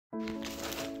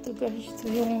Ito guys, ito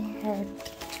yung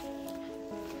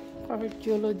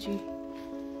cardiologic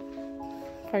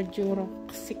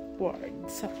ward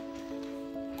sa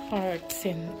heart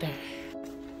center.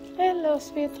 Hello,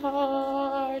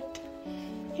 sweetheart.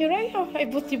 Here I am. I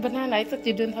bought you banana. I thought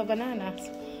you don't have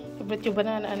bananas. I brought you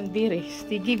banana and berries.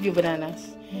 They give you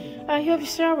bananas. You have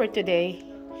shower today.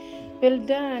 Well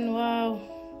done. Wow.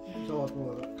 It's hard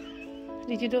work.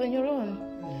 Did you do it on your own?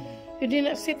 You did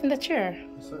not sit in the chair?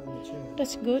 I sat in the chair.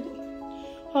 That's good.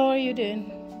 How are you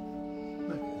doing?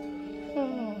 Naked.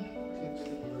 Oh. Didn't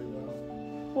sleep very well.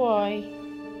 Why?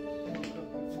 Woke up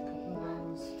in a couple of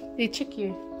hours. They check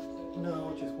you? No,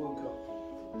 I just woke up.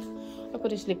 I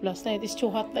couldn't sleep last night. It's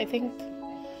too hot, I think.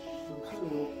 I'm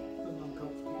still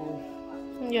uncomfortable.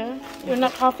 Yeah. You're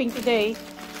not coughing today.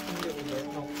 A little bit,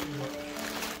 not too much.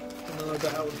 And then I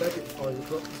got out of bed at 5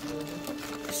 o'clock this morning.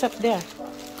 Sat there. I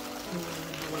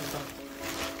went back.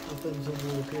 I things on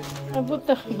walking. I bought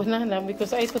the banana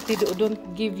because I thought they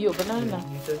don't give you a banana.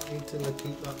 You don't need to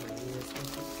keep that many years.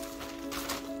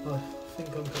 I think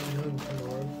I'm coming home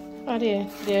tomorrow. Oh, they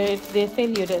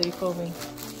tell you that you're coming.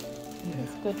 Yeah.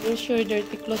 That's good. Where's your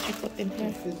dirty clothes you put in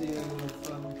here? Physio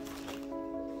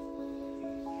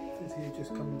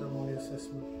just come and done my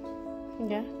assessment.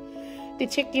 Yeah. They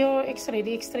check your x-ray.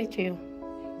 They x-ray to you.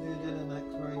 They did an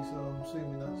x-ray, so I'm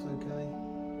assuming that's okay.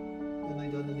 Then they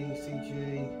done an ECG.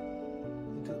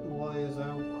 They took the wires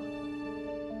out.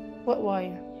 What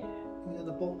wire? Yeah,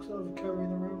 the box I was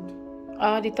carrying around.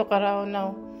 They took around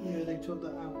now. Yeah, they took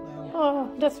that out now. Oh,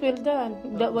 that's well done.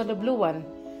 That one, the blue one.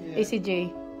 Yeah.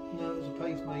 ECG. No, it was a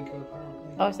pacemaker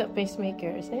apparently. Oh, it's that pacemaker,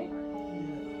 is it?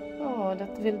 Yeah. Oh,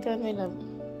 that's well done, my love.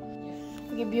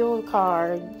 Give you a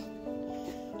card.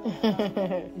 You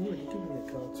already gave me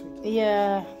a card, sweetie.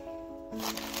 Yeah.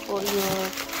 For your...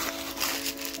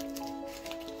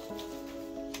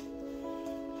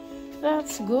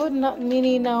 That's good. Not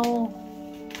many now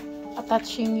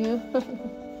attaching you.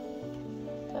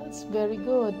 That's very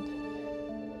good.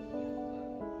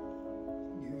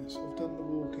 Yes, I've done the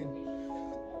walking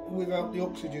without the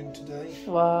oxygen today.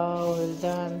 Wow, well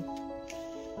done.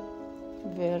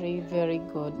 Very, very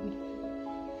good.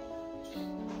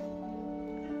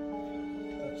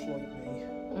 That's like me.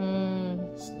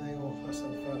 Snail, that's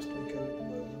how fast we go at the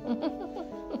moment.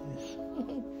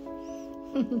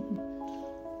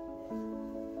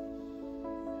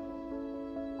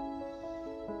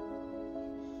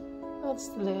 That's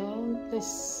this.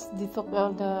 They took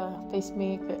out the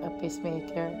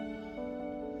pacemaker.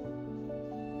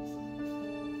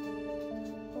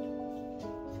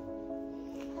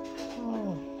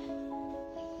 Oh.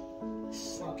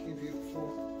 Thank you, beautiful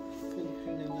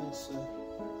Filipino nurse.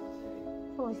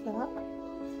 What was that?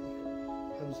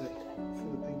 Jose,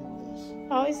 Filipino nurse.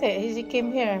 Oh, is it? He came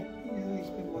here. Yeah,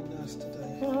 he's been my nurse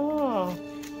today. Oh,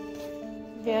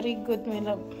 very good, my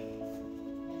love.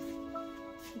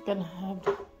 You can have